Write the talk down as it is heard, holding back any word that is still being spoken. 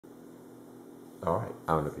Alright,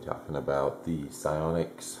 I'm going to be talking about the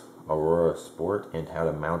Sionyx Aurora Sport and how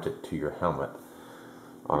to mount it to your helmet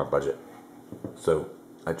on a budget. So,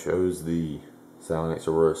 I chose the Sionyx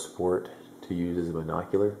Aurora Sport to use as a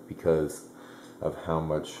monocular because of how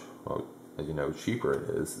much, well, as you know, cheaper it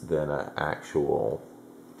is than an actual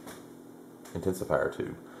intensifier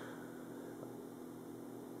tube.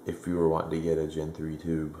 If you were wanting to get a Gen 3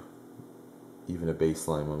 tube, even a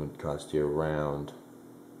baseline one would cost you around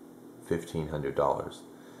 $1,500,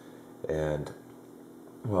 and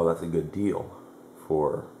well, that's a good deal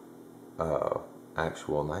for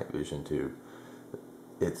actual night vision tube.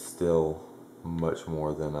 It's still much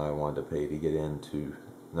more than I wanted to pay to get into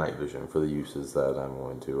night vision for the uses that I'm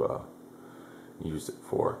going to use it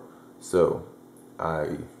for. So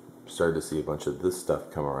I started to see a bunch of this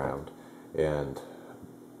stuff come around and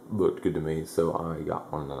looked good to me, so I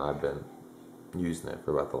got one and I've been using it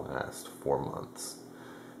for about the last 4 months.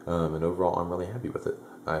 And overall, I'm really happy with it.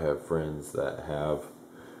 I have friends that have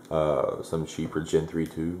some cheaper Gen 3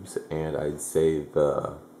 tubes, and I'd say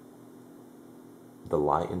the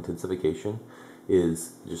light intensification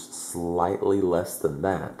is just slightly less than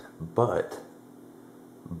that, but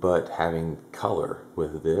having color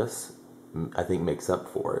with this, I think, makes up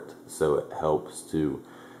for it. So it helps to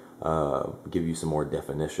give you some more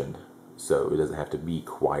definition, so it doesn't have to be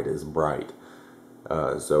quite as bright.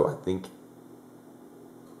 So I think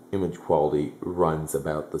image quality runs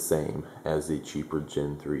about the same as the cheaper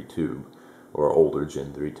Gen 3 tube or older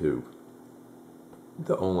Gen 3 tube.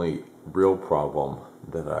 The only real problem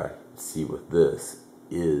that I see with this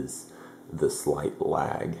is the slight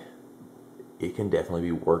lag. It can definitely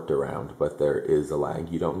be worked around, but there is a lag.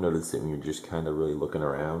 You don't notice it when you're just kind of really looking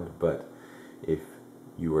around, but if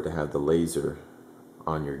you were to have the laser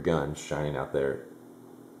on your gun shining out there,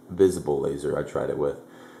 visible laser I tried it with,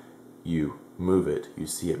 you move it, you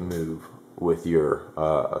see it move with your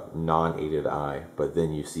non-aided eye, but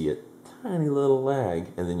then you see a tiny little lag,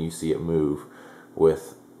 and then you see it move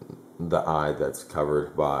with the eye that's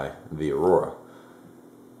covered by the Aurora.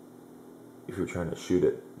 If you're trying to shoot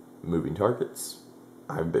at moving targets,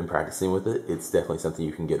 I've been practicing with it. It's definitely something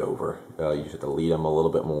you can get over. You just have to lead them a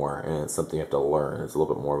little bit more, and it's something you have to learn. It's a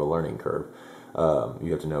little bit more of a learning curve.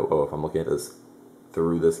 You have to know, oh, if I'm looking at this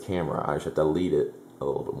through this camera, I just have to lead it a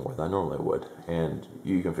little bit more than I normally would, and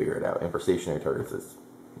you can figure it out. And for stationary targets, it's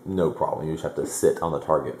no problem. You just have to sit on the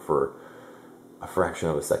target for a fraction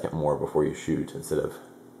of a second more before you shoot, instead of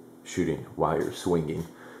shooting while you're swinging.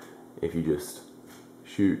 If you just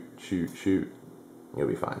shoot, you'll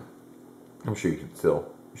be fine. I'm sure you can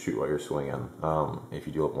still shoot while you're swinging if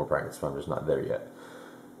you do a little more practice, but I'm just not there yet.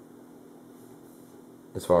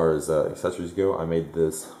 As far as accessories go, I made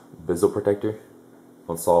this bezel protector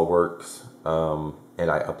on SolidWorks, and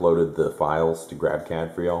I uploaded the files to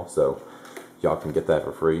GrabCAD for y'all, so y'all can get that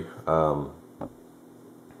for free.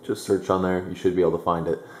 Just search on there, you should be able to find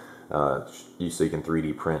it. So you can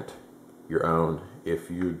 3D print your own. If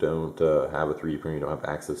you don't have a 3D printer, you don't have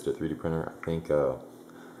access to a 3D printer, I think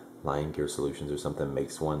Lion Gear Solutions or something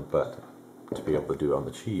makes one, but to be able to do it on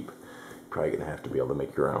the cheap, you're probably going to have to be able to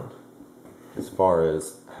make your own. As far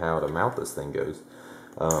as how to mount this thing goes,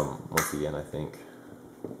 once again, I think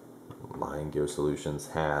Lion Gear Solutions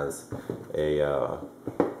has a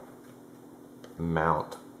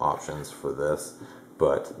mount options for this,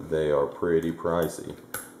 but they are pretty pricey,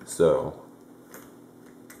 so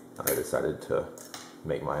I decided to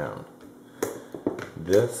make my own.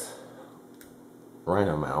 This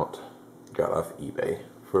Rhino mount got off eBay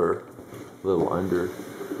for a little under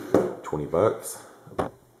 20 bucks.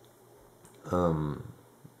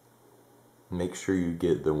 Make sure you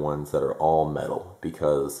get the ones that are all metal,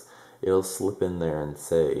 because it'll slip in there and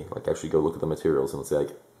say, like, actually go look at the materials and it'll say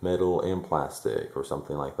like metal and plastic or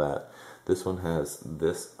something like that. This one has,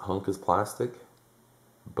 this hunk is plastic,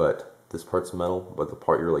 but this part's metal, but the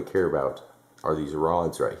part you really care about are these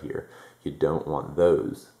rods right here. You don't want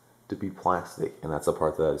those to be plastic, and that's a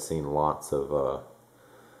part that I've seen lots of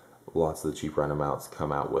the cheap Rhino mounts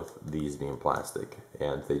come out with, these being plastic,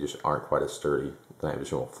 and they just aren't quite as sturdy. The night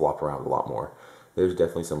vision will flop around a lot more. There's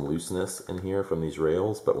definitely some looseness in here from these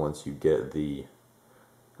rails, but once you get these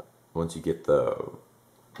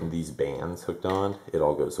bands hooked on, it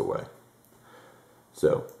all goes away.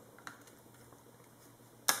 So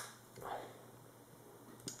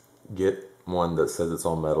get one that says it's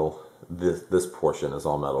all metal. This portion is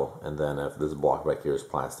all metal, and then if this block back here is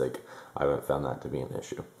plastic, I haven't found that to be an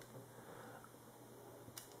issue.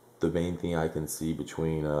 The main thing I can see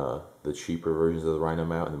between the cheaper versions of the Rhino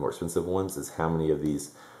mount and the more expensive ones is how many of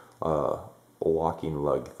these locking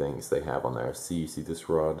lug things they have on there. See, you see this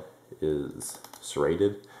rod is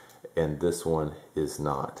serrated, and this one is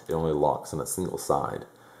not. It only locks on a single side,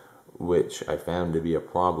 which I found to be a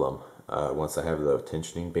problem once I have the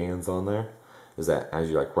tensioning bands on there, is that as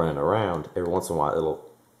you're like running around, every once in a while it'll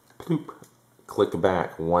ploop, click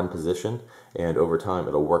back one position, and over time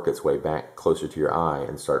it'll work its way back closer to your eye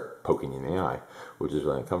and start poking you in the eye, which is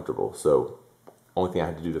really uncomfortable. So only thing I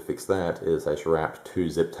had to do to fix that is I just wrapped 2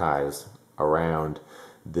 zip ties around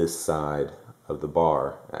this side of the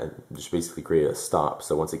bar and just basically create a stop.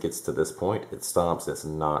 So once it gets to this point, it stops. It's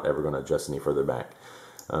not ever going to adjust any further back.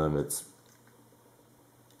 It's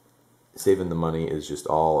saving the money is just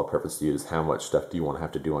all a purpose to use. How much stuff do you want to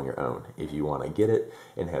have to do on your own? If you want to get it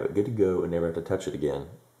and have it good to go and never have to touch it again,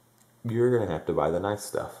 you're going to have to buy the nice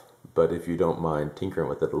stuff. But if you don't mind tinkering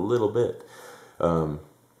with it a little bit, then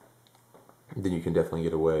you can definitely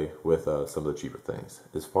get away with some of the cheaper things.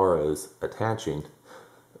 As far as attaching,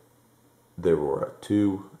 there were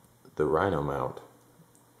the Rhino mount.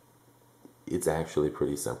 It's actually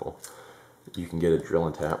pretty simple. You can get a drill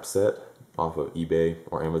and tap set off of eBay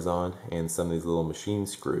or Amazon, and some of these little machine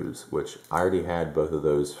screws, which I already had both of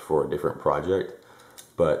those for a different project,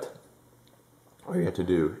 but all you have to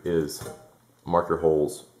do is mark your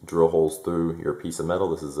holes, drill holes through your piece of metal.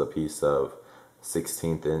 This is a piece of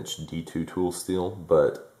 16th inch D2 tool steel,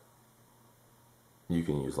 but you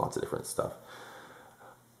can use lots of different stuff.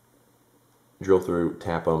 Drill through,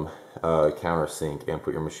 tap them, countersink, and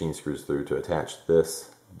put your machine screws through to attach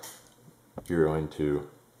this. You're going to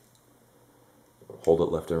hold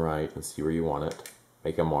it left and right and see where you want it,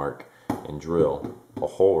 make a mark, and drill a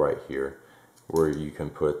hole right here where you can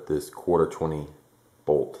put this 1/4-20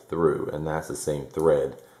 bolt through, and that's the same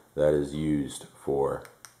thread that is used for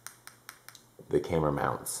the camera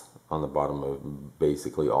mounts on the bottom of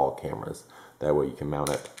basically all cameras. That way you can mount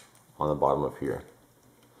it on the bottom of here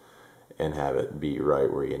and have it be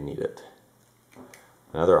right where you need it.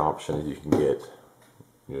 Another option is you can get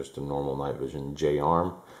just a normal night vision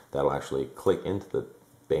J-arm that'll actually click into the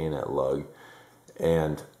bayonet lug,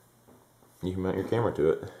 and you can mount your camera to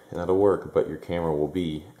it and that'll work, but your camera will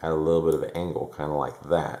be at a little bit of an angle, kind of like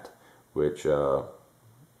that, which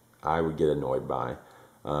I would get annoyed by.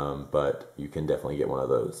 But you can definitely get one of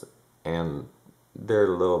those, and they're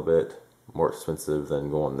a little bit more expensive than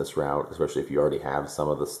going this route, especially if you already have some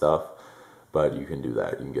of the stuff, but you can do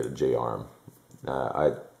that. You can get a J-arm.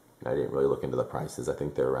 I didn't really look into the prices. I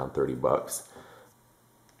think they're around 30 bucks,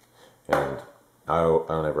 and I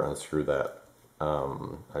don't ever unscrew that.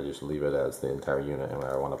 I just leave it as the entire unit, and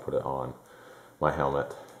when I want to put it on my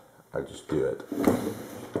helmet, I just do it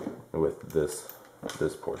with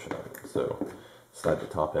this portion of it. So slide the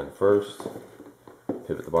top in first,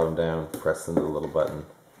 pivot the bottom down, press into the little button,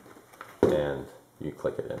 and you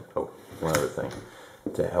click it in. Oh, one other thing.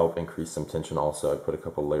 To help increase some tension also, I put a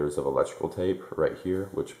couple layers of electrical tape right here,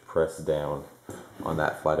 which press down on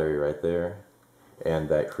that flat area right there, and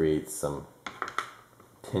that creates some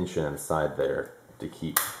tension inside there to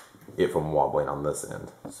keep it from wobbling on this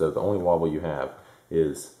end. So the only wobble you have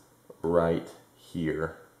is right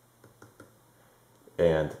here,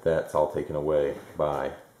 and that's all taken away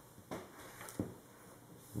by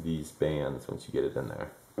these bands once you get it in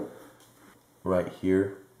there. Right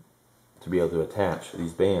here, to be able to attach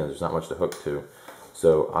these bands, there's not much to hook to,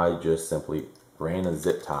 so I just simply ran a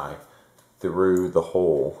zip tie through the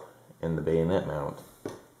hole in the bayonet mount,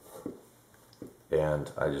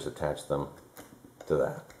 and I just attached them to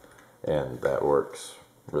that, and that works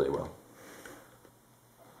really well.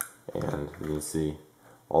 And you can see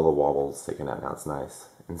all the wobbles taken out. Now it's nice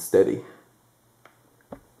and steady.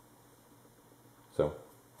 So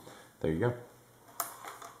there you go.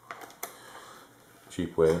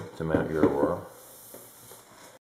 Cheap way to mount your Aurora.